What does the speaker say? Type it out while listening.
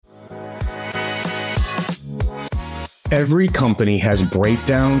Every company has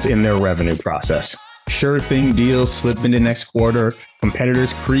breakdowns in their revenue process. Sure thing deals slip into next quarter,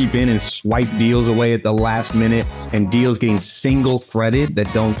 competitors creep in and swipe deals away at the last minute, and deals getting single threaded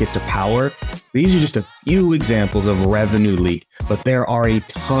that don't get to power. These are just a few examples of revenue leak, but there are a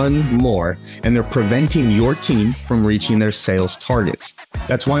ton more, and they're preventing your team from reaching their sales targets.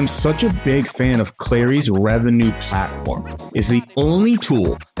 That's why I'm such a big fan of Clari's revenue platform. It's the only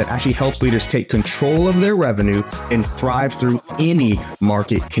tool that actually helps leaders take control of their revenue and thrive through any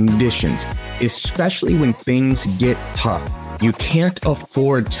market conditions, especially when things get tough. You can't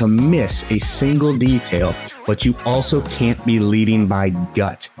afford to miss a single detail, but you also can't be leading by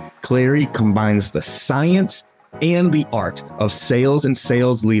gut. Clari combines the science and the art of sales and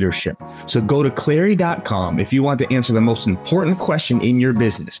sales leadership. So go to Clari.com if you want to answer the most important question in your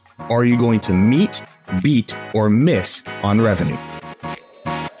business. Are you going to meet, beat, or miss on revenue?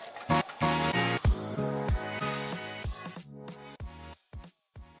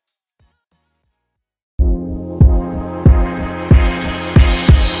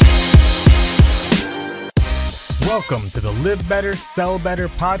 Welcome to the Live Better, Sell Better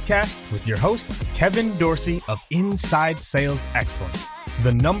podcast with your host, Kevin Dorsey of Inside Sales Excellence,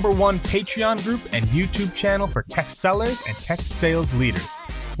 the #1 Patreon group and YouTube channel for tech sellers and tech sales leaders,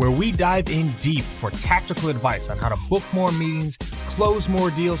 where we dive in deep for tactical advice on how to book more meetings, close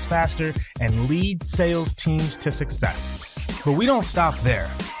more deals faster, and lead sales teams to success. But we don't stop there.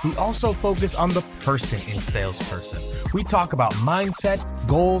 We also focus on the person in salesperson. We talk about mindset,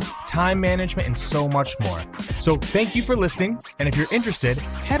 goals, time management, and so much more. So thank you for listening. And if you're interested,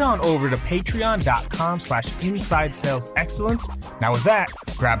 head on over to patreon.com/inside sales excellence. Now with that,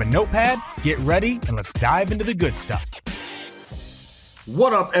 grab a notepad, get ready, and let's dive into the good stuff.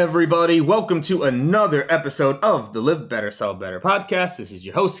 What up, everybody? Welcome to another episode of the Live Better, Sell Better podcast. This is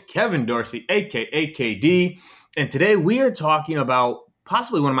your host, Kevin Dorsey, aka KD. And today we are talking about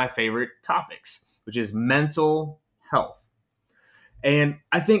possibly one of my favorite topics, which is mental health. And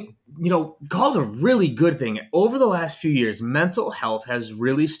I think, called a really good thing. Over the last few years, mental health has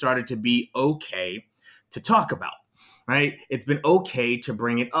really started to be okay to talk about, right? It's been okay to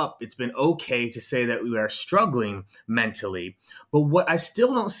bring it up. It's been okay to say that we are struggling mentally. But what I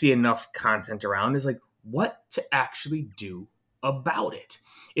still don't see enough content around is like what to actually do about it.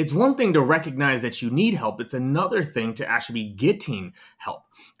 It's one thing to recognize that you need help. It's another thing to actually be getting help.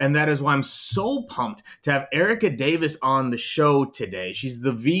 And that is why I'm so pumped to have Erica Davis on the show today. She's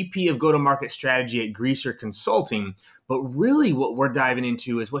the VP of Go-to-Market Strategy at Greaser Consulting. But really what we're diving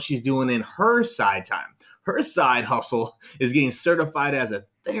into is what she's doing in her side time. Her side hustle is getting certified as a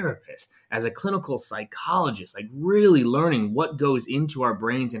therapist, as a clinical psychologist, like really learning what goes into our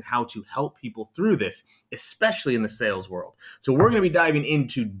brains and how to help people through this, especially in the sales world. So we're going to be diving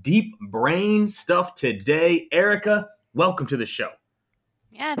into deep brain stuff today. Erica, welcome to the show.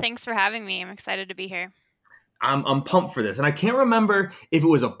 Yeah, thanks for having me. I'm excited to be here. I'm pumped for this. And I can't remember if it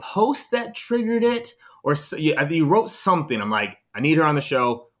was a post that triggered it or you wrote something. I'm like, I need her on the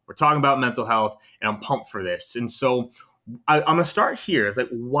show. We're talking about mental health and I'm pumped for this. And so I'm going to start here. It's like,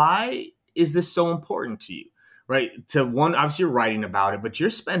 why is this so important to you, right? To one, obviously you're writing about it, but you're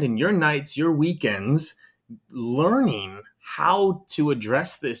spending your nights, your weekends learning how to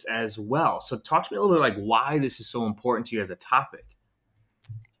address this as well. So talk to me a little bit like why this is so important to you as a topic.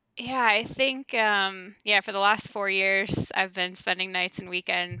 Yeah, I think, for the last 4 years, I've been spending nights and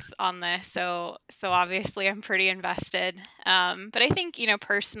weekends on this. So obviously I'm pretty invested. But I think,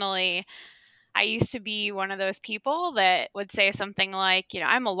 personally, I used to be one of those people that would say something like,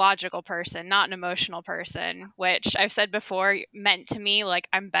 I'm a logical person, not an emotional person, which I've said before meant to me like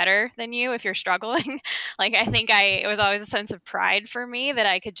I'm better than you if you're struggling. Like I think it was always a sense of pride for me that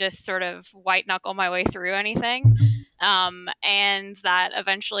I could just sort of white knuckle my way through anything. And that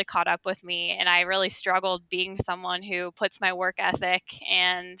eventually caught up with me. And I really struggled being someone who puts my work ethic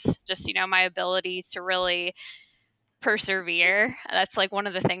and just, my ability to really persevere. That's like one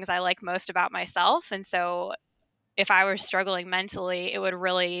of the things I like most about myself. And so if I were struggling mentally, it would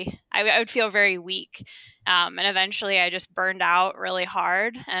really, I would feel very weak. And eventually I just burned out really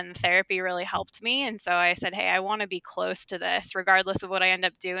hard and therapy really helped me. And so I said, hey, I want to be close to this, regardless of what I end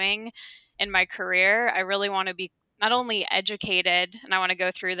up doing in my career. I really want to be not only educated, and I want to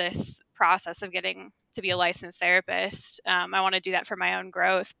go through this process of getting to be a licensed therapist. I want to do that for my own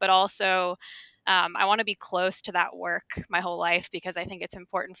growth, but also I want to be close to that work my whole life because I think it's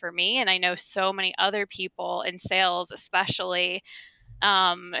important for me. And I know so many other people in sales, especially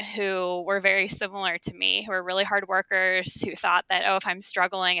who were very similar to me, who are really hard workers, who thought that, if I'm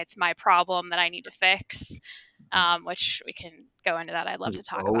struggling, it's my problem that I need to fix, which we can go into that. I'd love to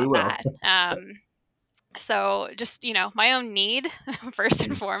talk about that. So just, my own need, first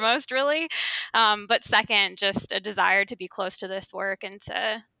and foremost, really. But second, just a desire to be close to this work and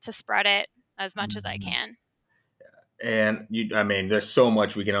to spread it as much as I can. And there's so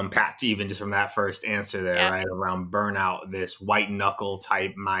much we can unpack even just from that first answer there, right? Around burnout, this white knuckle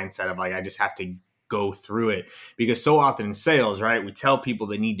type mindset of like, I just have to go through it. Because so often in sales, right, we tell people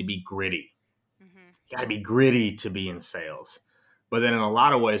they need to be gritty. You got to be gritty to be in sales. But then in a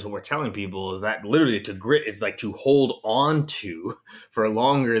lot of ways, what we're telling people is that literally to grit is like to hold on to for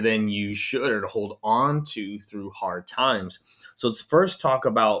longer than you should, or to hold on to through hard times. So let's first talk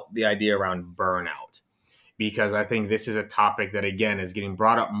about the idea around burnout, because I think this is a topic that, again, is getting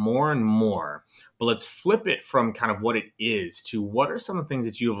brought up more and more. But let's flip it from kind of what it is to what are some of the things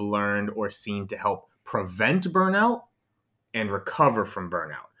that you have learned or seen to help prevent burnout and recover from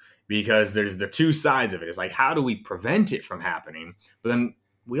burnout. Because there's the two sides of it. It's like, how do we prevent it from happening? But then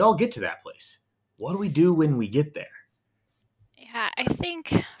we all get to that place. What do we do when we get there? Yeah, I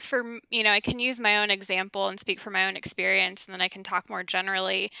think I can use my own example and speak from my own experience, and then I can talk more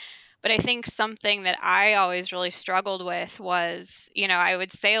generally. But I think something that I always really struggled with was, I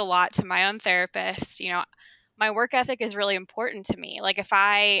would say a lot to my own therapist, my work ethic is really important to me. Like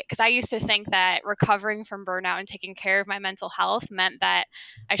because I used to think that recovering from burnout and taking care of my mental health meant that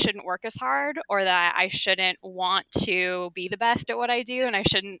I shouldn't work as hard, or that I shouldn't want to be the best at what I do, and I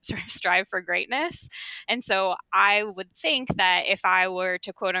shouldn't sort of strive for greatness. And so I would think that if I were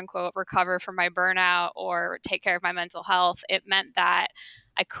to quote unquote recover from my burnout or take care of my mental health, it meant that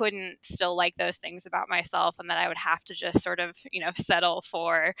I couldn't still like those things about myself, and that I would have to just sort of, settle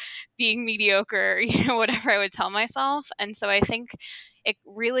for being mediocre, whatever I would tell myself. And so I think it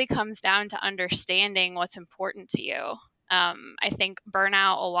really comes down to understanding what's important to you. I think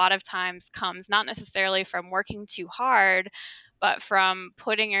burnout a lot of times comes not necessarily from working too hard, but from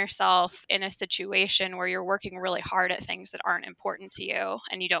putting yourself in a situation where you're working really hard at things that aren't important to you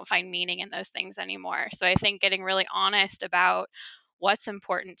and you don't find meaning in those things anymore. So I think getting really honest about what's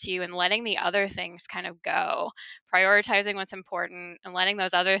important to you and letting the other things kind of go, prioritizing what's important and letting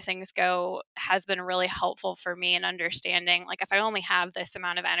those other things go has been really helpful for me in understanding, like, if I only have this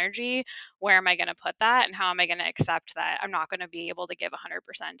amount of energy, where am I going to put that, and how am I going to accept that I'm not going to be able to give 100%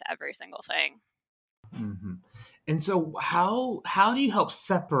 to every single thing. Mm-hmm. And so how do you help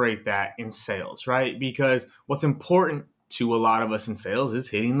separate that in sales, right? Because what's important to a lot of us in sales is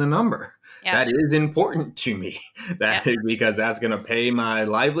hitting the number. Yep. That is important to me. Because that's going to pay my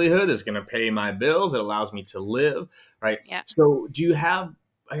livelihood. It's going to pay my bills. It allows me to live, right? Yep. So do you have,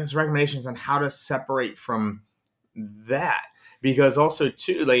 I guess, recommendations on how to separate from that? Because also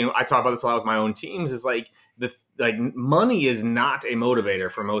too, like, I talk about this a lot with my own teams, is like money is not a motivator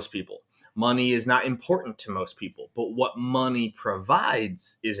for most people. Money is not important to most people, but what money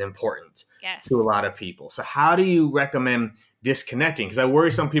provides is important to a lot of people. So how do you recommend disconnecting? Because I worry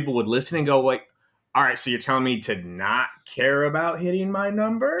some people would listen and go like, all right, so you're telling me to not care about hitting my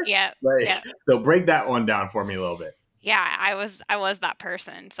number? Yeah. So break that one down for me a little bit. Yeah, I was that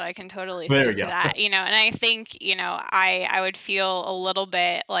person, so I can totally speak to that. And I think, I would feel a little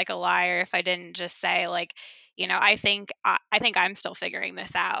bit like a liar if I didn't just say, like, I think I'm still figuring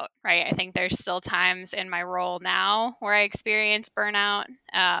this out, right? I think there's still times in my role now where I experience burnout.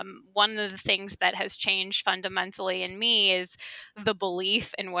 One of the things that has changed fundamentally in me is the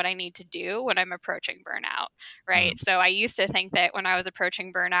belief in what I need to do when I'm approaching burnout, right? So I used to think that when I was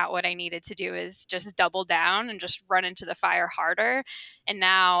approaching burnout, what I needed to do is just double down and just run into the fire harder. And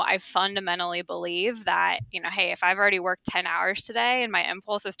now I fundamentally believe that, hey, if I've already worked 10 hours today and my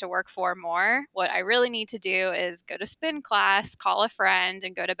impulse is to work 4 more, what I really need to do is go to spin class, call a friend,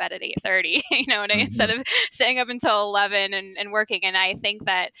 and go to bed at 8:30, instead of staying up until 11 and working. And I think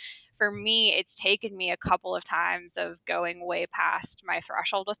that for me, it's taken me a couple of times of going way past my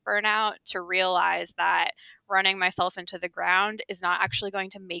threshold with burnout to realize that running myself into the ground is not actually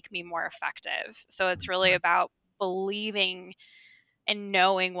going to make me more effective. So it's really about believing and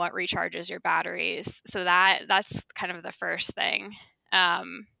knowing what recharges your batteries. So that's kind of the first thing.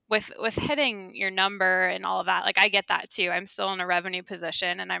 With hitting your number and all of that, like, I get that too. I'm still in a revenue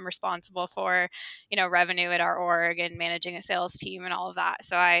position and I'm responsible for, revenue at our org and managing a sales team and all of that.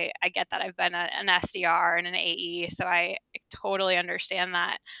 So I get that. I've been an SDR and an AE, so I totally understand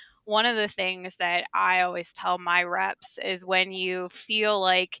that. One of the things that I always tell my reps is when you feel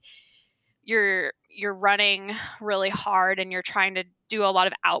like you're running really hard and you're trying to do a lot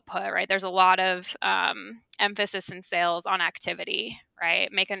of output, right? There's a lot of emphasis in sales on activity, right?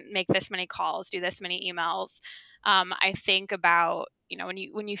 Make this many calls, do this many emails. I think about,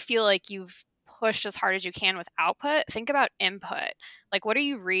 when you feel like you've push as hard as you can with output, think about input. Like, what are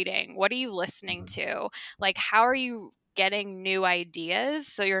you reading? What are you listening to? Like, how are you getting new ideas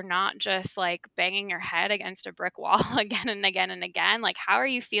so you're not just like banging your head against a brick wall again and again and again? Like, how are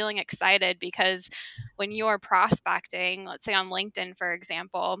you feeling excited? Because when you're prospecting, let's say on LinkedIn, for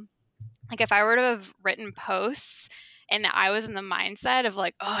example, like if I were to have written posts and I was in the mindset of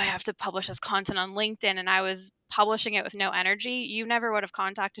like, oh, I have to publish this content on LinkedIn, and I was publishing it with no energy, you never would have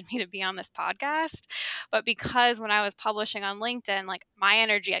contacted me to be on this podcast. But because when I was publishing on LinkedIn, like my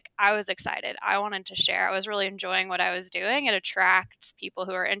energy, like I was excited. I wanted to share. I was really enjoying what I was doing. It attracts people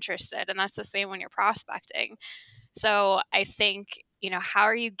who are interested. And that's the same when you're prospecting. So I think, how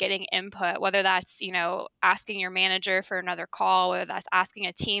are you getting input, whether that's, asking your manager for another call, whether that's asking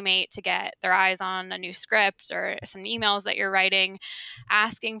a teammate to get their eyes on a new script or some emails that you're writing,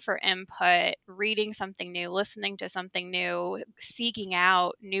 asking for input, reading something new, listening to something new, seeking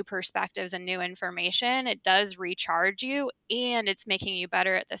out new perspectives and new information. It does recharge you and it's making you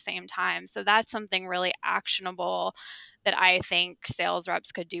better at the same time. So that's something really actionable that I think sales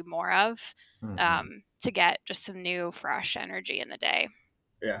reps could do more of, to get just some new, fresh energy in the day.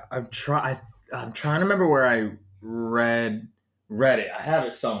 Yeah, I'm trying to remember where I read it. I have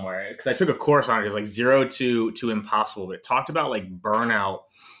it somewhere because I took a course on it. It was like 0 to Impossible, but it talked about like burnout.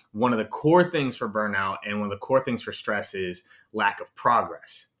 One of the core things for burnout and one of the core things for stress is lack of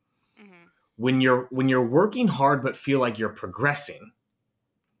progress. When you're working hard but feel like you're progressing,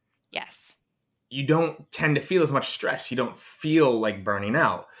 yes, you don't tend to feel as much stress. You don't feel like burning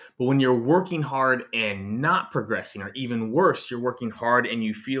out. But when you're working hard and not progressing, or even worse, you're working hard and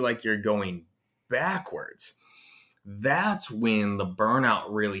you feel like you're going backwards, that's when the burnout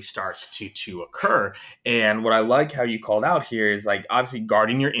really starts to occur. And what I like how you called out here is like obviously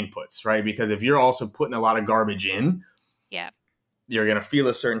guarding your inputs, right? Because if you're also putting a lot of garbage in, you're going to feel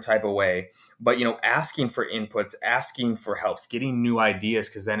a certain type of way. But, asking for inputs, asking for helps, getting new ideas,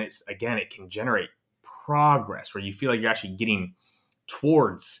 because then it can generate progress where you feel like you're actually getting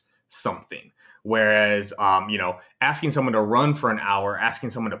towards something. Whereas, asking someone to run for an hour, asking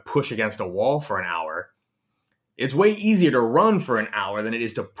someone to push against a wall for an hour, it's way easier to run for an hour than it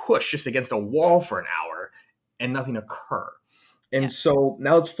is to push just against a wall for an hour and nothing occur. And so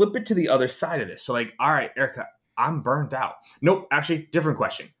now let's flip it to the other side of this. So like, all right, Erica, I'm burnt out. Nope, actually, different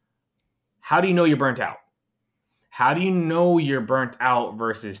question. How do you know you're burnt out? How do you know you're burnt out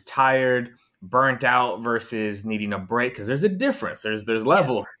versus tired, burnt out versus needing a break? Because there's a difference. There's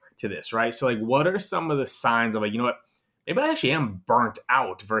level to this, right? So like, what are some of the signs of like, what, maybe I actually am burnt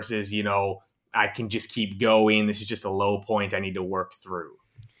out versus, I can just keep going. This is just a low point I need to work through.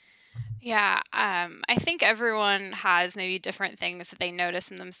 Yeah, I think everyone has maybe different things that they notice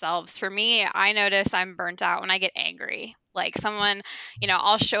in themselves. For me, I notice I'm burnt out when I get angry. Like someone,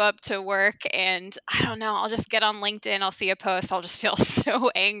 I'll show up to work and I don't know, I'll just get on LinkedIn, I'll see a post, I'll just feel so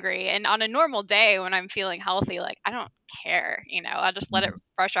angry. And on a normal day when I'm feeling healthy, like I don't care, I'll just let it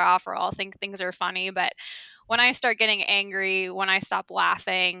brush off or I'll think things are funny. But when I start getting angry, when I stop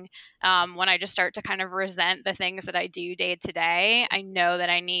laughing, when I just start to kind of resent the things that I do day to day, I know that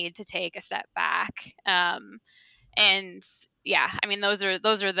I need to take a step back. And yeah, I mean, those are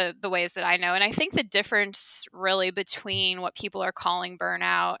the ways that I know. And I think the difference really between what people are calling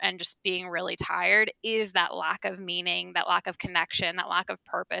burnout and just being really tired is that lack of meaning, that lack of connection, that lack of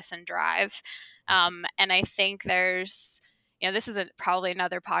purpose and drive. And I think there's, this is probably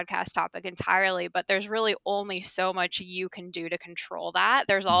another podcast topic entirely, but there's really only so much you can do to control that.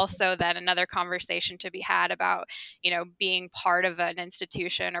 There's also then another conversation to be had about, being part of an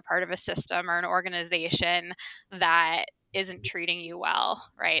institution or part of a system or an organization that isn't treating you well,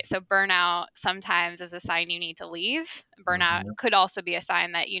 right? So burnout sometimes is a sign you need to leave. Burnout could also be a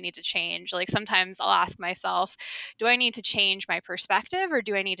sign that you need to change. Like sometimes I'll ask myself, do I need to change my perspective or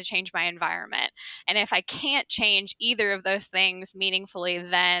do I need to change my environment? And if I can't change either of those things meaningfully,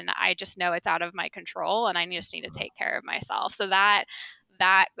 then I just know it's out of my control and I just need to take care of myself. So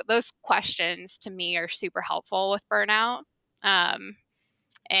those questions to me are super helpful with burnout.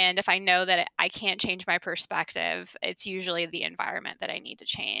 And if I know that I can't change my perspective, it's usually the environment that I need to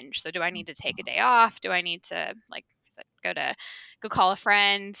change. So do I need to take a day off? Do I need to go call a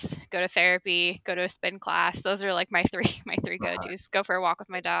friend, go to therapy, go to a spin class? Those are like my three go-tos. Go for a walk with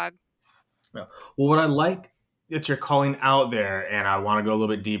my dog. Well, what I like that you're calling out there, and I want to go a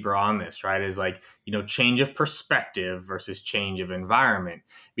little bit deeper on this, right, is like, change of perspective versus change of environment.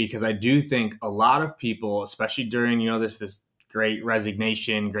 Because I do think a lot of people, especially during, this great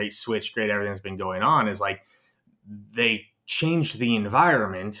resignation, great switch, great everything that's been going on, is like they changed the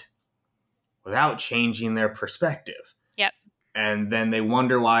environment without changing their perspective. Yep. And then they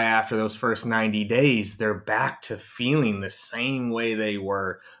wonder why after those first 90 days, they're back to feeling the same way they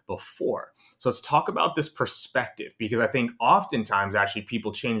were before. So let's talk about this perspective, because I think oftentimes actually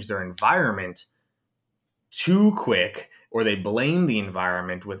people change their environment too quick, or they blame the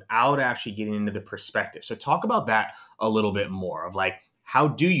environment without actually getting into the perspective. So talk about that a little bit more of like, how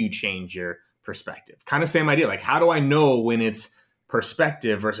do you change your perspective? Kind of same idea. Like, how do I know when it's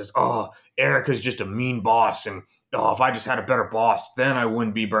perspective versus, oh, Erica's just a mean boss, and oh, if I just had a better boss, then I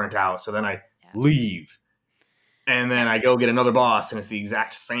wouldn't be burnt out. So then I leave. And then I go get another boss, and it's the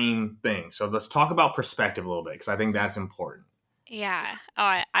exact same thing. So let's talk about perspective a little bit, because I think that's important. Yeah.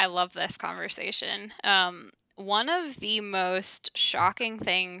 Oh, I love this conversation. One of the most shocking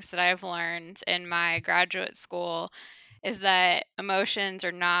things that I've learned in my graduate school is that emotions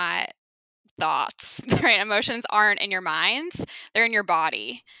are not thoughts, right? Emotions aren't in your minds, they're in your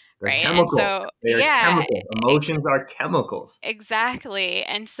body, They're right? chemicals. And so, They're yeah, chemicals. Emotions are chemicals. exactly.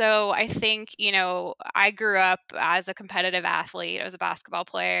 And so I think, I grew up as a competitive athlete. I was a basketball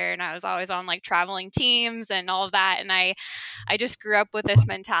player and I was always on like traveling teams and all of that. And I just grew up with this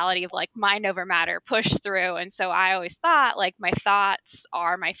mentality of like mind over matter, push through. And so I always thought like my thoughts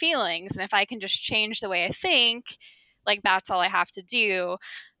are my feelings. And if I can just change the way I think, like that's all I have to do.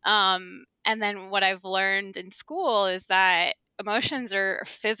 And then what I've learned in school is that emotions are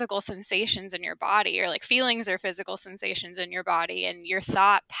physical sensations in your body, or like feelings are physical sensations in your body, and your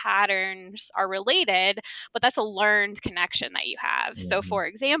thought patterns are related, but that's a learned connection that you have. Mm-hmm. So for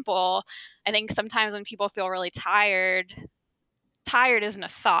example, I think sometimes when people feel really tired isn't a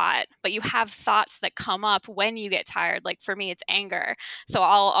thought, but you have thoughts that come up when you get tired. Like for me, it's anger. So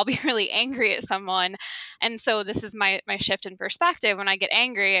I'll be really angry at someone. And so this is my shift in perspective. When I get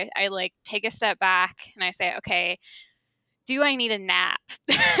angry, I like take a step back and I say, okay, do I need a nap?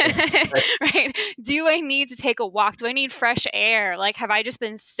 Right? Do I need to take a walk? Do I need fresh air? Like, have I just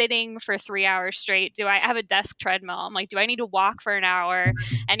been sitting for 3 hours straight? Do I have a desk treadmill? I'm like, do I need to walk for an hour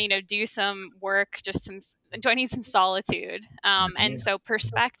and, do some work, do I need some solitude? And so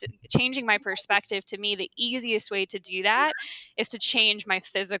changing my perspective, to me, the easiest way to do that is to change my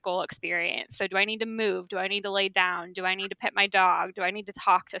physical experience. So do I need to move? Do I need to lay down? Do I need to pet my dog? Do I need to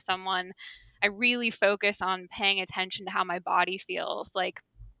talk to someone? I really focus on paying attention to how my body feels. Like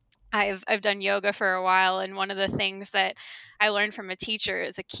I've done yoga for a while, and one of the things that I learned from a teacher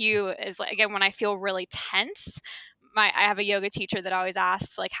is a cue is like, again, when I feel really tense, I have a yoga teacher that always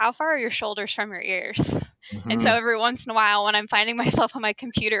asks like, how far are your shoulders from your ears? Mm-hmm. And so every once in a while, when I'm finding myself on my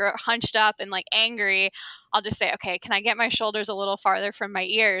computer hunched up and like angry, I'll just say, okay, can I get my shoulders a little farther from my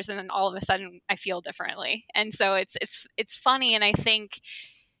ears? And then all of a sudden I feel differently. And so it's funny. And I think,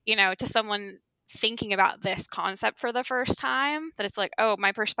 to someone thinking about this concept for the first time, that it's like, oh,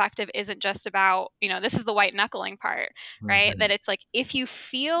 my perspective isn't just about, this is the white knuckling part, right? Mm-hmm. That it's like, if you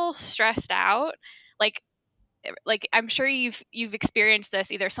feel stressed out, like I'm sure you've experienced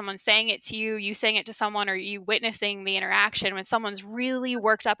this, either someone saying it to you, you saying it to someone, or you witnessing the interaction when someone's really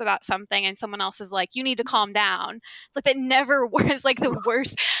worked up about something and someone else is like, you need to calm down. It's like that never was like the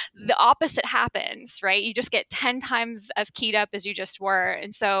worst. The opposite happens, right? You just get 10 times as keyed up as you just were.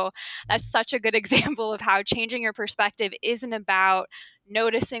 And so that's such a good example of how changing your perspective isn't about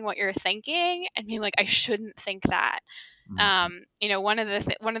noticing what you're thinking and being like, I shouldn't think that. One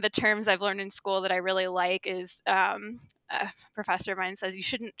of the terms I've learned in school that I really like is a professor of mine says you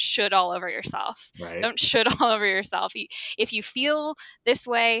shouldn't should all over yourself. Right. Don't should all over yourself. If you feel this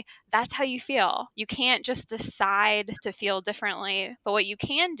way, that's how you feel. You can't just decide to feel differently. But what you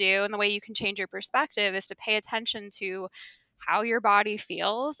can do, and the way you can change your perspective, is to pay attention to how your body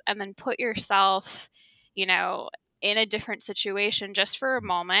feels and then put yourself, in a different situation just for a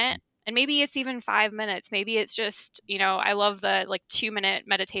moment. And maybe it's even 5 minutes. Maybe it's just, I love the 2-minute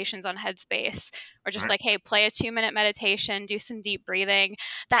meditations on Headspace, or just like, hey, play a 2-minute meditation, do some deep breathing.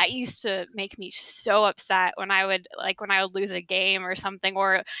 That used to make me so upset when I would lose a game or something,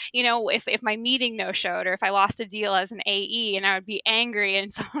 or, if my meeting no showed, or if I lost a deal as an AE and I would be angry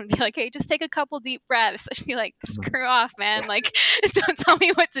and someone would be like, hey, just take a couple deep breaths. I'd be like, screw off, man. Like, don't tell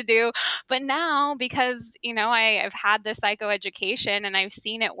me what to do. But now, because, I've had this psychoeducation and I've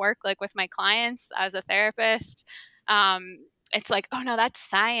seen it work like with my clients as a therapist, it's like, oh no, that's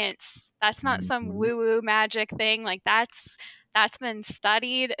science. That's not some woo-woo magic thing. Like that's been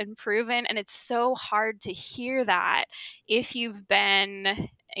studied and proven. And it's so hard to hear that if you've been,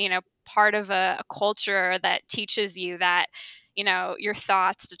 part of a culture that teaches you that, your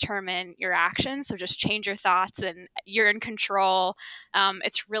thoughts determine your actions. So just change your thoughts and you're in control.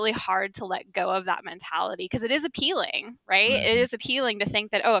 It's really hard to let go of that mentality because it is appealing, right? It is appealing to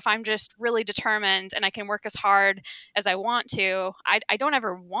think that, oh, if I'm just really determined and I can work as hard as I want to, I don't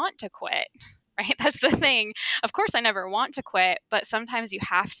ever want to quit. Right? That's the thing. Of course, I never want to quit, but sometimes you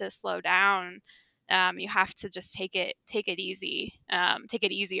have to slow down. You have to just take it easy, take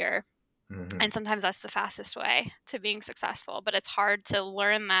it easier. And sometimes that's the fastest way to being successful. But it's hard to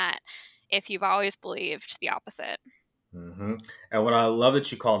learn that if you've always believed the opposite. And what I love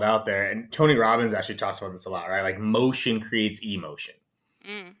that you called out there, and Tony Robbins actually talks about this a lot, right? Like motion creates emotion,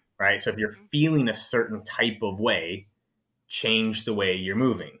 right? So if you're feeling a certain type of way, change the way you're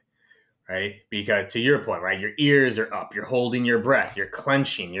moving. Right? Because to your point, right? Your ears are up, you're holding your breath, you're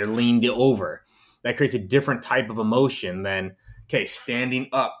clenching, you're leaned over. That creates a different type of emotion than, okay, standing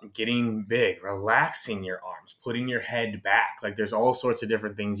up, getting big, relaxing your arms, putting your head back. Like there's all sorts of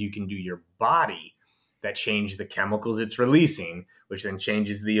different things you can do your body that change the chemicals it's releasing, which then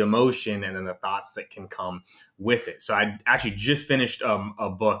changes the emotion and then the thoughts that can come with it. So I actually just finished a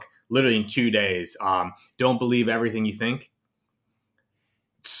book literally in 2 days. Don't Believe Everything You Think.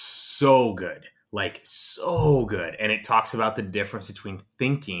 So good, like so good. And it talks about the difference between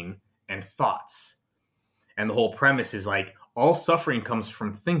thinking and thoughts. And the whole premise is like all suffering comes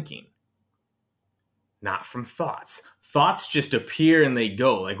from thinking, not from thoughts. Thoughts just appear and they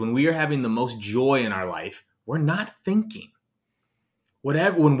go. Like when we are having the most joy in our life, we're not thinking.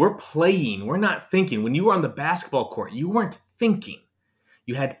 When we're playing, we're not thinking. When you were on the basketball court, you weren't thinking.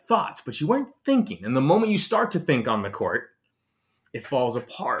 You had thoughts, but you weren't thinking. And the moment you start to think on the court, it falls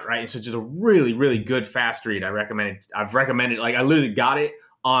apart, right? And so it's just a really, really good fast read. I've recommended, like I literally got it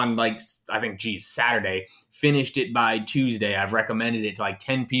on Saturday, finished it by Tuesday. I've recommended it to like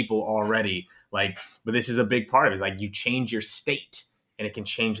 10 people already. But this is a big part of it. It's like you change your state and it can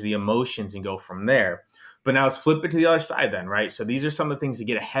change the emotions and go from there. But now let's flip it to the other side then, right? So these are some of the things to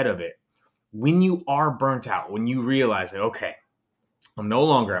get ahead of it. When you are burnt out, when you realize that, okay, I'm no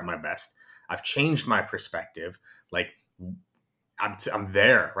longer at my best. I've changed my perspective. Like, I'm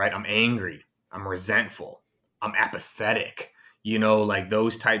there, right? I'm angry. I'm resentful. I'm apathetic. Like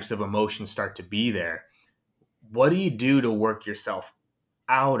those types of emotions start to be there. What do you do to work yourself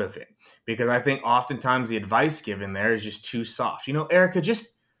out of it? Because I think oftentimes the advice given there is just too soft. Erica,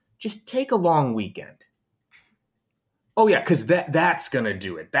 just take a long weekend. Oh yeah, because that's going to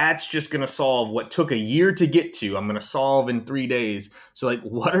do it. That's just going to solve what took a year to get to. I'm going to solve in 3 days. So like,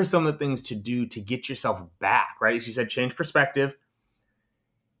 what are some of the things to do to get yourself back, right? She said, change perspective.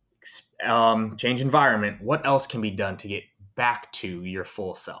 Change environment. What else can be done to get back to your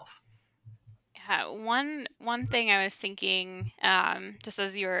full self? Yeah, one thing I was thinking, just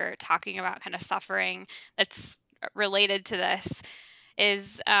as you were talking about kind of suffering that's related to this,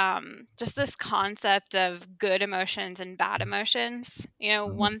 is just this concept of good emotions and bad emotions.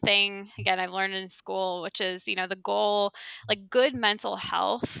 One thing, again, I've learned in school, which is, the goal, like good mental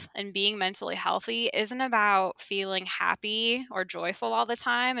health and being mentally healthy isn't about feeling happy or joyful all the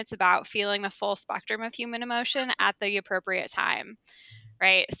time. It's about feeling the full spectrum of human emotion at the appropriate time.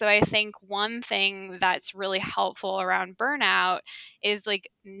 Right. So I think one thing that's really helpful around burnout is like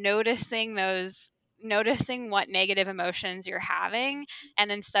noticing what negative emotions you're having.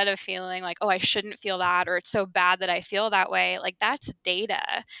 And instead of feeling like, oh, I shouldn't feel that, or it's so bad that I feel that way, like that's data.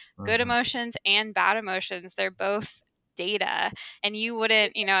 Good emotions and bad emotions, they're both data. And you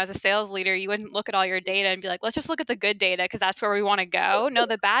wouldn't, as a sales leader, you wouldn't look at all your data and be like, let's just look at the good data because that's where we want to go. No,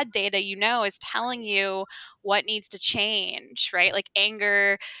 the bad data, is telling you what needs to change, right? Like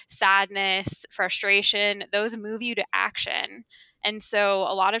anger, sadness, frustration, those move you to action. And so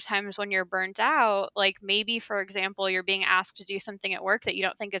a lot of times when you're burnt out, like maybe, for example, you're being asked to do something at work that you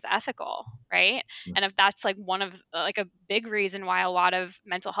don't think is ethical, right? And if that's like one of like a big reason why a lot of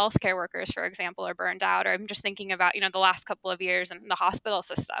mental health care workers, for example, are burned out, or I'm just thinking about, the last couple of years in the hospital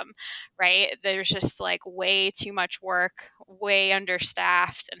system, right? There's just like way too much work, way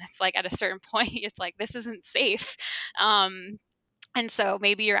understaffed. And it's like at a certain point, it's like, this isn't safe. And so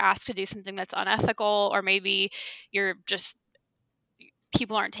maybe you're asked to do something that's unethical, or maybe you're just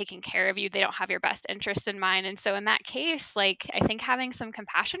people aren't taking care of you. They don't have your best interest in mind. And so in that case, like, I think having some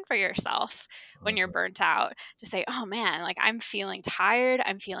compassion for yourself when you're burnt out, to say, oh man, like I'm feeling tired,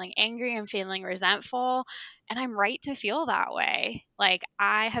 I'm feeling angry, I'm feeling resentful. And I'm right to feel that way. Like,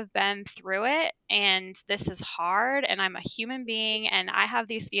 I have been through it and this is hard, and I'm a human being and I have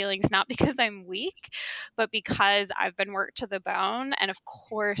these feelings not because I'm weak, but because I've been worked to the bone. And of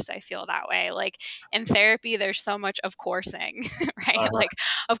course I feel that way. Like, in therapy, there's so much of coursing, right? Uh-huh. Like,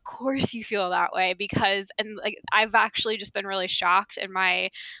 of course you feel that way because, and like, I've actually just been really shocked in my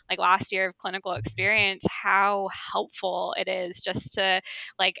like last year of clinical experience how helpful it is just to,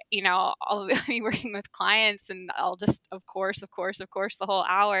 like, I'll be working with clients and I'll just, of course, the whole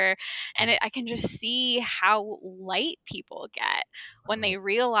hour. And I can just see how light people get when they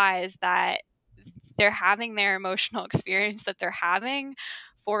realize that they're having their emotional experience that they're having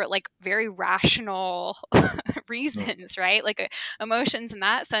for like very rational reasons, right? Like, emotions in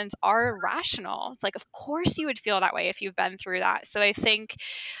that sense are rational. It's like, of course you would feel that way if you've been through that. So I think,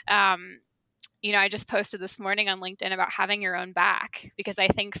 I just posted this morning on LinkedIn about having your own back, because I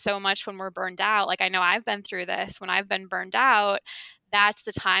think so much when we're burned out, like, I know I've been through this. When I've been burned out, that's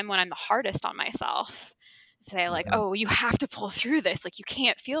the time when I'm the hardest on myself. Say like, oh, you have to pull through this. Like, you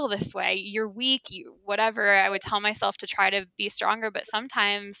can't feel this way. You're weak. Whatever. I would tell myself to try to be stronger. But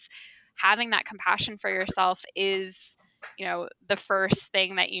sometimes having that compassion for yourself is, the first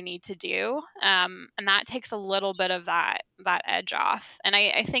thing that you need to do. And that takes a little bit of that edge off. And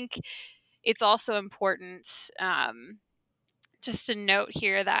I think it's also important, just to note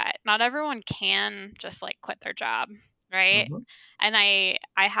here that not everyone can just like quit their job, right? Mhm. And I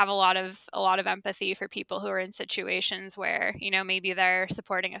have a lot of empathy for people who are in situations where, maybe they're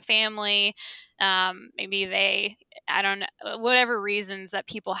supporting a family, maybe they, I don't know, whatever reasons that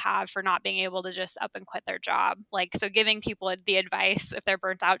people have for not being able to just up and quit their job. Like, so giving people the advice if they're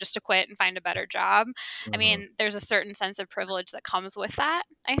burnt out just to quit and find a better job. I mean, there's a certain sense of privilege that comes with that,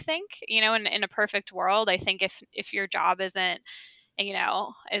 I think. In a perfect world, I think if your job isn't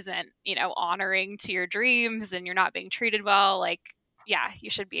honoring to your dreams and you're not being treated well, like, yeah, you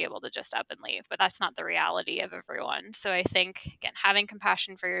should be able to just up and leave. But that's not the reality of everyone. So I think, again, having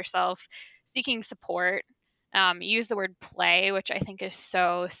compassion for yourself, seeking support, use the word play, which I think is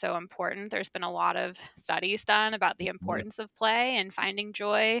so, so important. There's been a lot of studies done about the importance of play and finding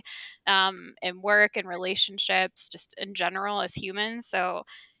joy, in work and relationships, just in general as humans. So,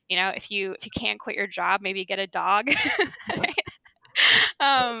 if you can't quit your job, maybe get a dog. Right?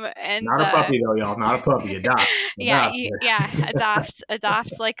 And Not a puppy though, y'all. Not a puppy. Adopt.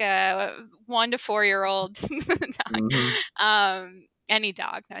 adopt like a 1 to 4 year old dog. Any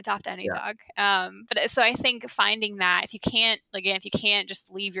dog. No, adopt any dog. But so I think finding that, if you can't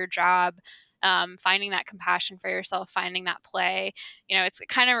just leave your job, finding that compassion for yourself, finding that play, it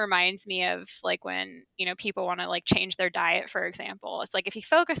kind of reminds me of like when, people want to like change their diet, for example. It's like, if you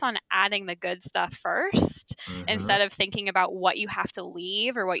focus on adding the good stuff first, instead of thinking about what you have to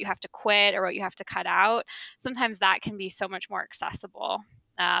leave or what you have to quit or what you have to cut out, sometimes that can be so much more accessible.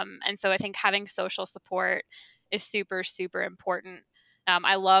 And so I think having social support is super, super important.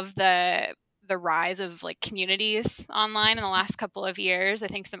 I love the rise of like communities online in the last couple of years. I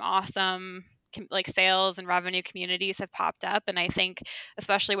think some awesome like sales and revenue communities have popped up. And I think,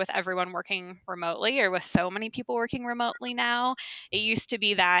 especially with everyone working remotely, or with so many people working remotely now, it used to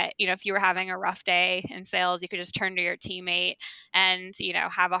be that, if you were having a rough day in sales, you could just turn to your teammate and,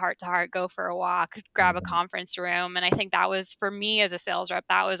 have a heart to heart, go for a walk, grab a conference room. And I think that was, for me as a sales rep,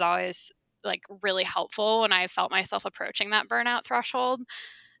 that was always like really helpful when I felt myself approaching that burnout threshold.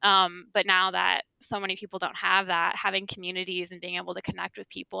 But now that so many people don't have that, having communities and being able to connect with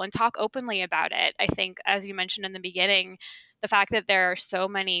people and talk openly about it, I think, as you mentioned in the beginning, the fact that there are so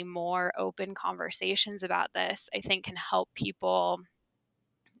many more open conversations about this, I think can help people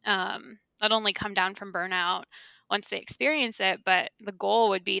not only come down from burnout once they experience it, but the goal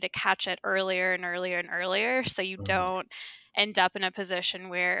would be to catch it earlier and earlier and earlier, so you don't end up in a position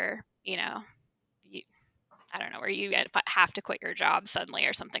where, where you have to quit your job suddenly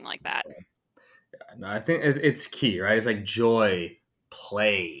or something like that. Yeah, no, I think it's key, right? It's like joy,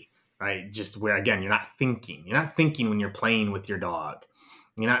 play, right? Just where, again, you're not thinking. You're not thinking when you're playing with your dog.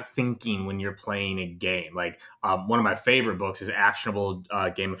 You're not thinking when you're playing a game. Like, one of my favorite books is Actionable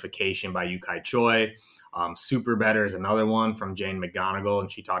Gamification by Yukai Choi. Super Better is another one from Jane McGonigal,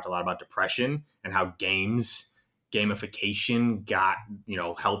 and she talked a lot about depression and how gamification got,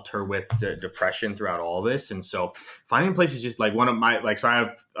 helped her with depression throughout all this. And so finding places, just like one of my, like, so I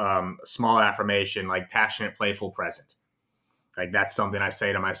have a small affirmation, like passionate, playful, present. Like, that's something I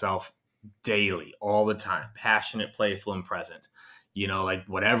say to myself daily, all the time. Passionate, playful, and present. Like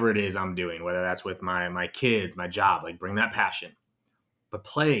whatever it is I'm doing, whether that's with my kids, my job, like bring that passion, but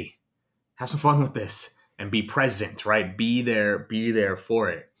play, have some fun with this and be present, right? Be there for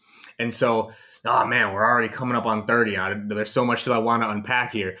it. And so, oh man, we're already coming up on 30. There's so much that I want to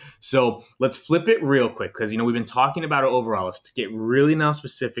unpack here. So let's flip it real quick because, we've been talking about it overall. Let's get really now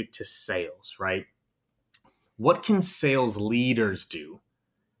specific to sales, right? What can sales leaders do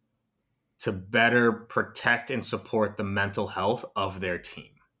to better protect and support the mental health of their team?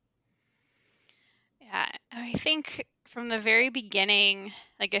 Yeah, I think from the very beginning,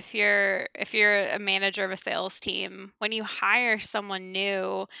 like if you're a manager of a sales team, when you hire someone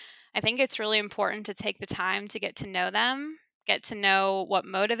new, I think it's really important to take the time to get to know them, get to know what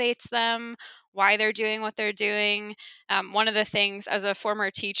motivates them, why they're doing what they're doing. One of the things, as a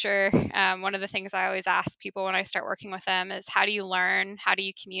former teacher, one of the things I always ask people when I start working with them is, how do you learn? How do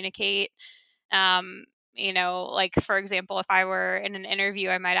you communicate? Like, for example, if I were in an interview,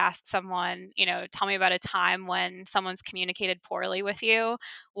 I might ask someone, tell me about a time when someone's communicated poorly with you.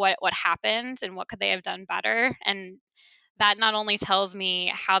 What happened and what could they have done better? And that not only tells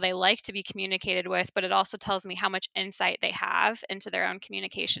me how they like to be communicated with, but it also tells me how much insight they have into their own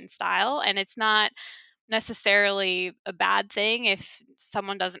communication style. And it's not necessarily a bad thing if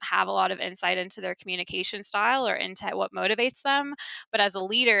someone doesn't have a lot of insight into their communication style or into what motivates them. But as a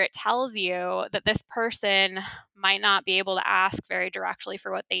leader, it tells you that this person might not be able to ask very directly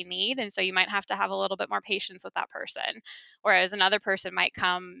for what they need. And so you might have to have a little bit more patience with that person. Whereas another person might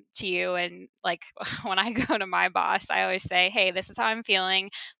come to you and, like, when I go to my boss, I always say, hey, this is how I'm feeling.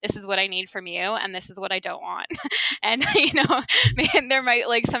 This is what I need from you. And this is what I don't want. And, man, there might,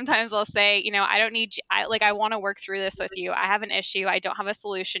 like, sometimes I'll say, I don't need, I want to work through this with you. I have an issue. I don't have a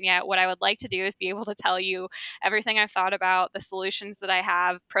solution yet. What I would like to do is be able to tell you everything I've thought about, the solutions that I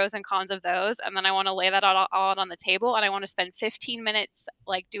have, pros and cons of those. And then I want to lay that all out on the table. And I want to spend 15 minutes,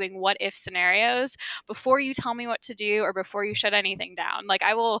 like, doing what if scenarios before you tell me what to do or before you shut anything down. Like,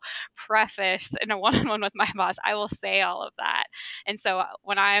 I will preface in a one-on-one with my boss, I will say all of that. And so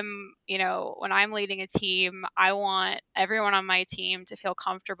when I'm leading a team, I want everyone on my team to feel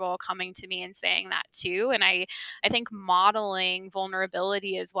comfortable coming to me and saying that too. And I think modeling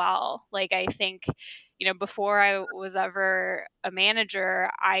vulnerability as well. Like, I think, before I was ever a manager,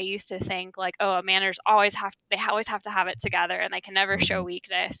 I used to think like, oh, managers always have to have it together and they can never show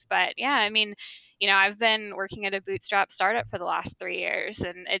weakness. But yeah, I mean, I've been working at a bootstrap startup for the last 3 years,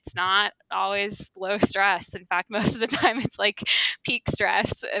 and it's not always low stress. In fact, most of the time it's like peak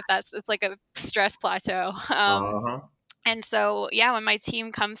stress. It's like a stress plateau. And so, yeah, when my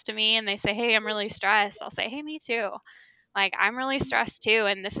team comes to me and they say, hey, I'm really stressed, I'll say, hey, me too. Like, I'm really stressed too.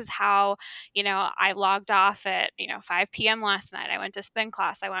 And this is how, I logged off at, 5 p.m. last night. I went to spin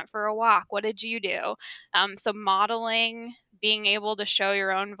class. I went for a walk. What did you do? So modeling, being able to show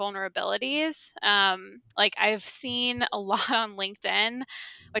your own vulnerabilities. Like, I've seen a lot on LinkedIn,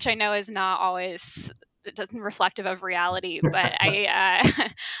 which I know is not always, it doesn't reflective of reality, but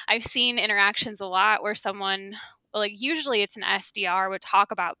I've seen interactions a lot where someone, like, usually it's an SDR, would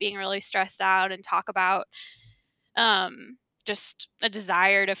talk about being really stressed out and talk about just a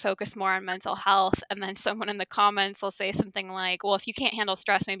desire to focus more on mental health. And then someone in the comments will say something like, well, if you can't handle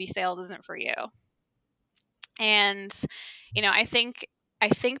stress, maybe sales isn't for you. And, I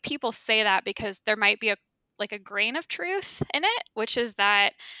think people say that because there might be a grain of truth in it, which is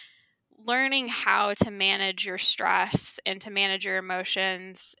that learning how to manage your stress and to manage your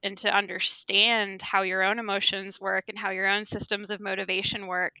emotions and to understand how your own emotions work and how your own systems of motivation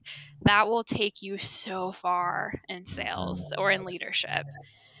work, that will take you so far in sales or in leadership.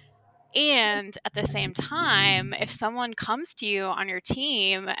 And at the same time, if someone comes to you on your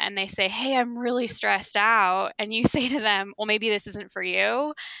team and they say, hey, I'm really stressed out, and you say to them, well, maybe this isn't for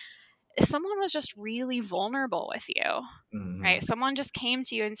you, someone was just really vulnerable with you, right? Someone just came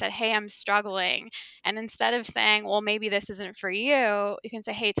to you and said, hey, I'm struggling. And instead of saying, well, maybe this isn't for you, you can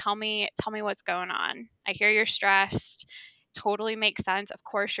say, hey, tell me what's going on. I hear you're stressed. Totally makes sense. Of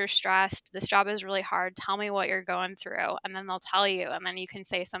course you're stressed. This job is really hard. Tell me what you're going through. And then they'll tell you. And then you can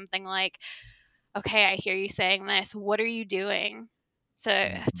say something like, okay, I hear you saying this. What are you doing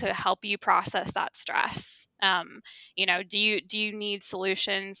to help you process that stress? Do you need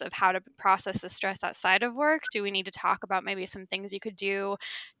solutions of how to process the stress outside of work? Do we need to talk about maybe some things you could do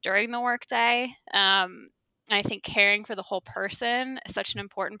during the workday? I think caring for the whole person is such an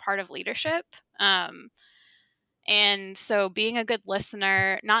important part of leadership. And so being a good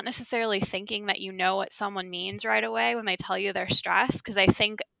listener, not necessarily thinking that you know what someone means right away when they tell you they're stressed, because I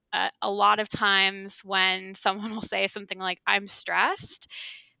think a lot of times when someone will say something like, I'm stressed,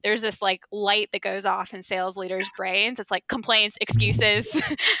 there's this like light that goes off in sales leaders' brains. It's like complaints, excuses,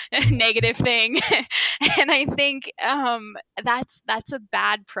 negative thing. And I think that's a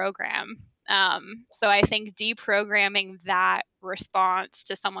bad program. So I think deprogramming that response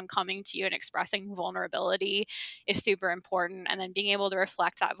to someone coming to you and expressing vulnerability is super important. And then being able to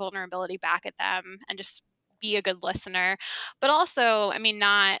reflect that vulnerability back at them and just be a good listener. But also, I mean,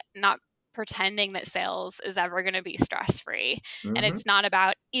 not pretending that sales is ever going to be stress free. And it's not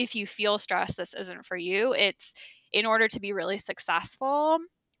about if you feel stressed, this isn't for you. It's in order to be really successful,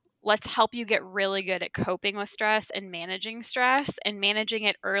 let's help you get really good at coping with stress and managing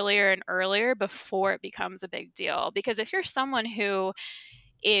it earlier and earlier before it becomes a big deal. Because if you're someone who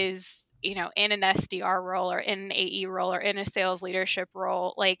is, in an SDR role or in an AE role or in a sales leadership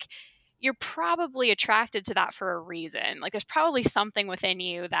role, like, you're probably attracted to that for a reason. Like, there's probably something within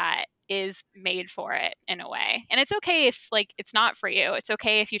you that is made for it in a way. And it's okay if, like, it's not for you. It's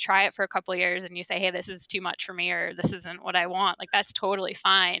okay if you try it for a couple of years and you say, hey, this is too much for me, or this isn't what I want. Like, that's totally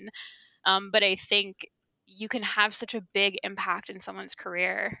fine. But I think you can have such a big impact in someone's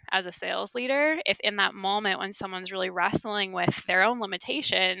career as a sales leader if in that moment when someone's really wrestling with their own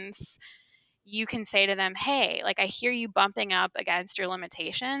limitations, you can say to them, hey, like, I hear you bumping up against your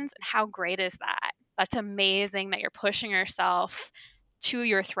limitations. And how great is that? That's amazing that you're pushing yourself to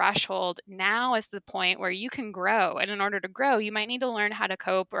your threshold. Now is the point where you can grow. And in order to grow, you might need to learn how to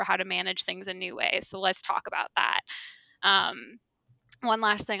cope or how to manage things in new ways. So let's talk about that. One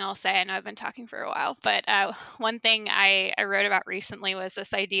last thing I'll say, I know I've been talking for a while, but one thing I wrote about recently was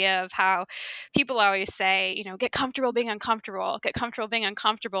this idea of how people always say, get comfortable being uncomfortable, get comfortable being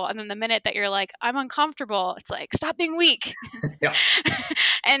uncomfortable. And then the minute that you're like, I'm uncomfortable, it's like, stop being weak. Yeah.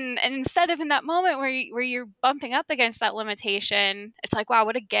 and instead of in that moment where you're bumping up against that limitation, it's like, wow,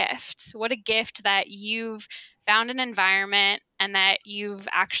 what a gift. What a gift that you've found an environment and that you've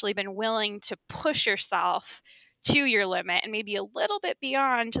actually been willing to push yourself to your limit and maybe a little bit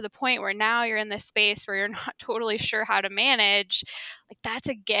beyond, to the point where now you're in this space where you're not totally sure how to manage. Like, that's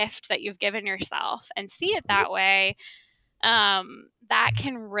a gift that you've given yourself, and see it that way. That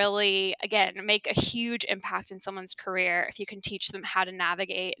can really, again, make a huge impact in someone's career if you can teach them how to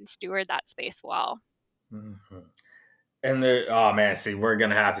navigate and steward that space well. And see, we're going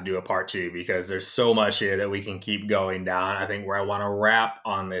to have to do a part 2 because there's so much here that we can keep going down. I think where I want to wrap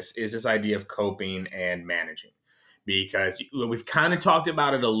on this is this idea of coping and managing. Because we've kind of talked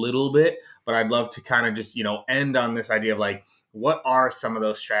about it a little bit, but I'd love to kind of just, end on this idea of, like, what are some of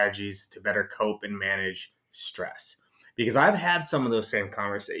those strategies to better cope and manage stress? Because I've had some of those same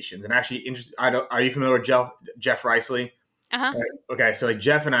conversations. And actually, are you familiar with Jeff Riceley? Uh-huh. Okay, so like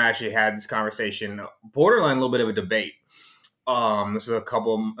Jeff and I actually had this conversation, borderline a little bit of a debate. This is more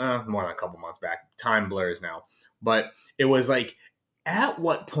than a couple months back. Time blurs now. But it was like, at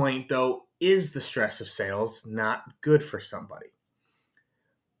what point, though, is the stress of sales not good for somebody?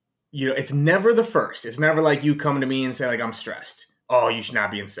 It's never the first. It's never like you come to me and say, like, I'm stressed. Oh, you should not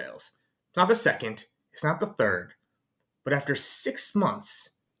be in sales. It's not the second. It's not the third. But after 6 months,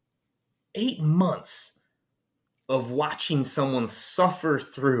 8 months of watching someone suffer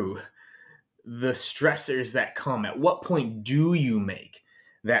through the stressors that come, at what point do you make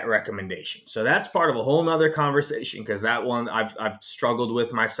that recommendation? So that's part of a whole nother conversation, because that one I've struggled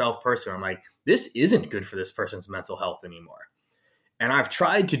with myself personally. I'm like, this isn't good for this person's mental health anymore. And I've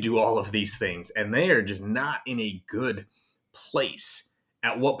tried to do all of these things and they are just not in a good place.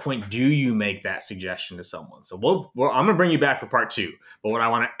 At what point do you make that suggestion to someone? So I'm going to bring you back for part 2. But what I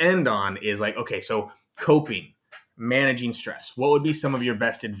want to end on is, like, okay, so coping, managing stress. What would be some of your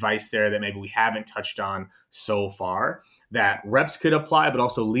best advice there that maybe we haven't touched on so far that reps could apply, but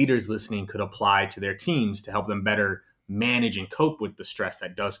also leaders listening could apply to their teams to help them better manage and cope with the stress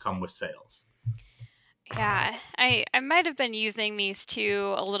that does come with sales? Yeah, I might have been using these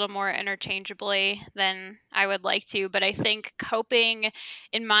two a little more interchangeably than I would like to, but I think coping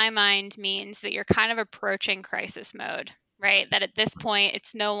in my mind means that you're kind of approaching crisis mode, right? That at this point,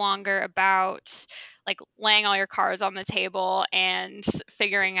 it's no longer about, like, laying all your cards on the table and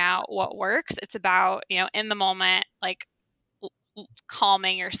figuring out what works. It's about, in the moment, like,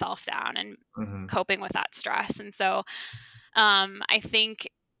 calming yourself down and coping with that stress. And so I think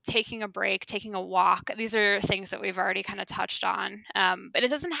taking a break, taking a walk, these are things that we've already kind of touched on. But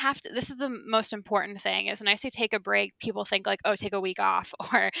it doesn't have to, this is the most important thing, is when I say take a break, people think like, oh, take a week off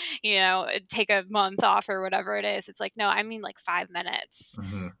or, take a month off or whatever it is. It's like, no, I mean like 5 minutes.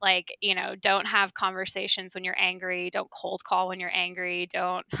 Like, don't have conversations when you're angry. Don't cold call when you're angry.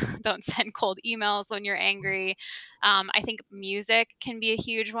 Don't send cold emails when you're angry. I think music can be a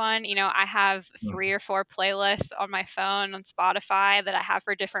huge one. I have 3 or 4 playlists on my phone on Spotify that I have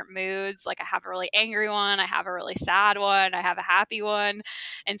for different moods. Like, I have a really angry one, I have a really sad one, I have a happy one.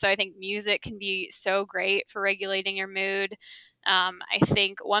 And so I think music can be so great for regulating your mood. I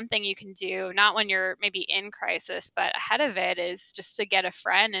think one thing you can do, not when you're maybe in crisis, but ahead of it, is just to get a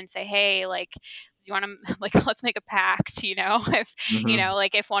friend and say, hey, like, you want to, like, let's make a pact, if,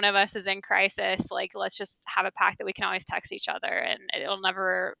 like if one of us is in crisis, like, let's just have a pact that we can always text each other, and it'll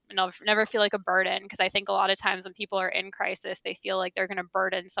never feel like a burden. Because I think a lot of times when people are in crisis, they feel like they're going to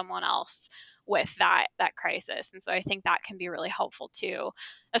burden someone else with that crisis. And so I think that can be really helpful too,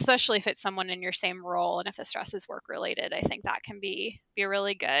 especially if it's someone in your same role. And if the stress is work related, I think that can be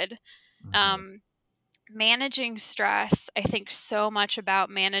really good. Managing stress, I think so much about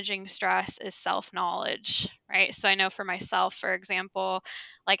managing stress is self-knowledge, right? So I know for myself, for example,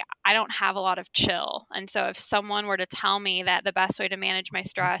 like I don't have a lot of chill. And so if someone were to tell me that the best way to manage my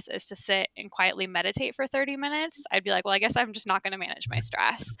stress is to sit and quietly meditate for 30 minutes, I'd be like, well, I guess I'm just not going to manage my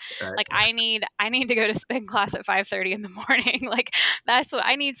stress. Right. Like I need to go to spin class at 5:30 in the morning. Like that's what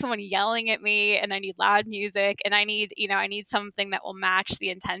I need, someone yelling at me, and I need loud music, and I need something that will match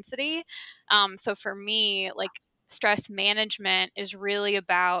the intensity. So for me, like stress management is really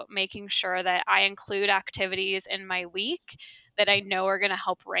about making sure that I include activities in my week that I know are going to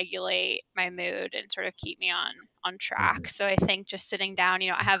help regulate my mood and sort of keep me on track. So I think just sitting down,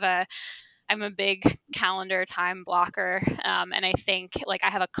 I'm a big calendar time blocker. And I think like I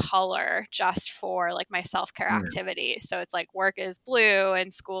have a color just for like my self-care activities. So it's like work is blue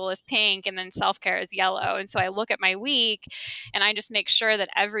and school is pink, and then self-care is yellow. And so I look at my week and I just make sure that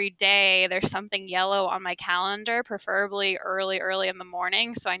every day there's something yellow on my calendar, preferably early in the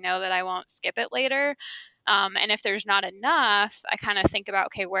morning, so I know that I won't skip it later. And if there's not enough, I kind of think about,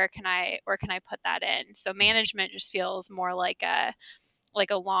 okay, where can I put that in? So management just feels more like a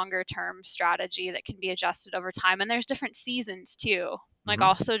longer term strategy that can be adjusted over time. And there's different seasons too. Like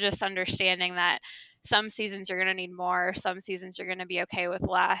also just understanding that some seasons you're going to need more, some seasons you're going to be okay with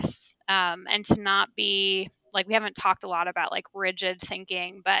less. And to not be like, we haven't talked a lot about like rigid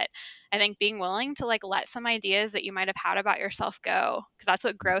thinking, but I think being willing to like let some ideas that you might have had about yourself go, because that's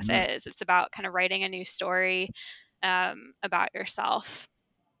what growth is. It's about kind of writing a new story about yourself.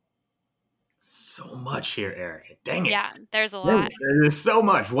 So much here, Erica. Dang it. Yeah, there's a lot. There's so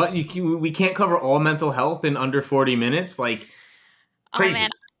much. We can't cover all mental health in under 40 minutes. Like, crazy. Oh man,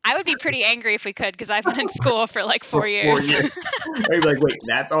 I would be pretty angry if we could, because I've been in school for like 4 years. 4 years. I'd be like, wait,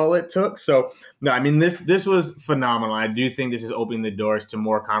 that's all it took? So, no, I mean, this was phenomenal. I do think this is opening the doors to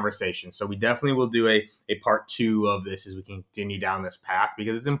more conversation. So we definitely will do a part 2 of this as we continue down this path,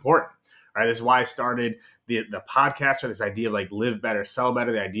 because it's important. Right, this is why I started the podcast, or this idea of like live better, sell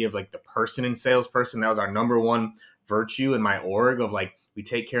better, the idea of like the person and salesperson. That was our number one virtue in my org, of like, we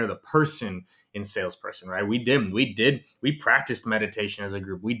take care of the person in salesperson, right? We practiced meditation as a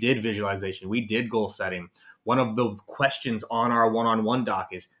group. We did visualization. We did goal setting. One of the questions on our one-on-one doc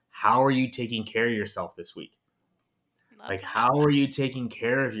is, how are you taking care of yourself this week? Like, how are you taking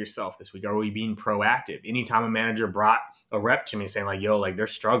care of yourself this week? Are we being proactive? Anytime a manager brought a rep to me saying like, yo, like they're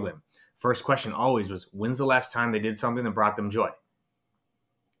struggling, first question always was, when's the last time they did something that brought them joy?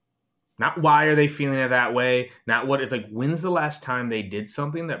 Not why are they feeling it that way? Not what. It's like, when's the last time they did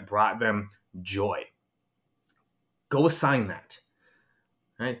something that brought them joy? Go assign that.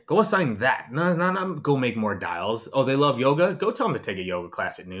 Right? Go assign that. Not go make more dials. Oh, they love yoga? Go tell them to take a yoga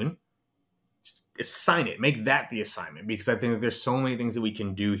class at noon. Just assign it. Make that the assignment, because I think that there's so many things that we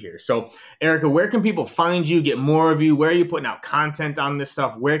can do here. So, Erica, where can people find you, get more of you? Where are you putting out content on this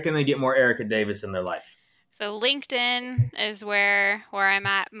stuff? Where can they get more Erica Davis in their life? So LinkedIn is where I'm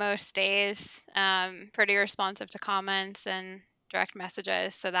at most days. Pretty responsive to comments and direct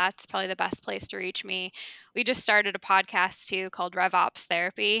messages. So that's probably the best place to reach me. We just started a podcast too called RevOps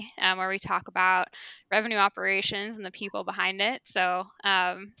Therapy, where we talk about revenue operations and the people behind it. So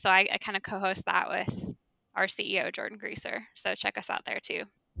I kind of co-host that with our CEO, Jordan Greaser. So check us out there too.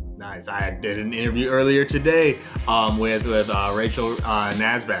 Nice. I did an interview earlier today with Rachel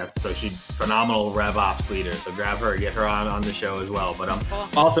Nasbeth. So she's a phenomenal RevOps leader. So grab her, get her on the show as well. But cool.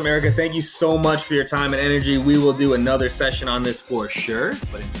 Awesome, Erica. Thank you so much for your time and energy. We will do another session on this for sure.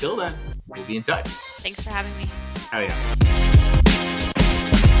 But until then, we'll be in touch. Thanks for having me. Hell yeah.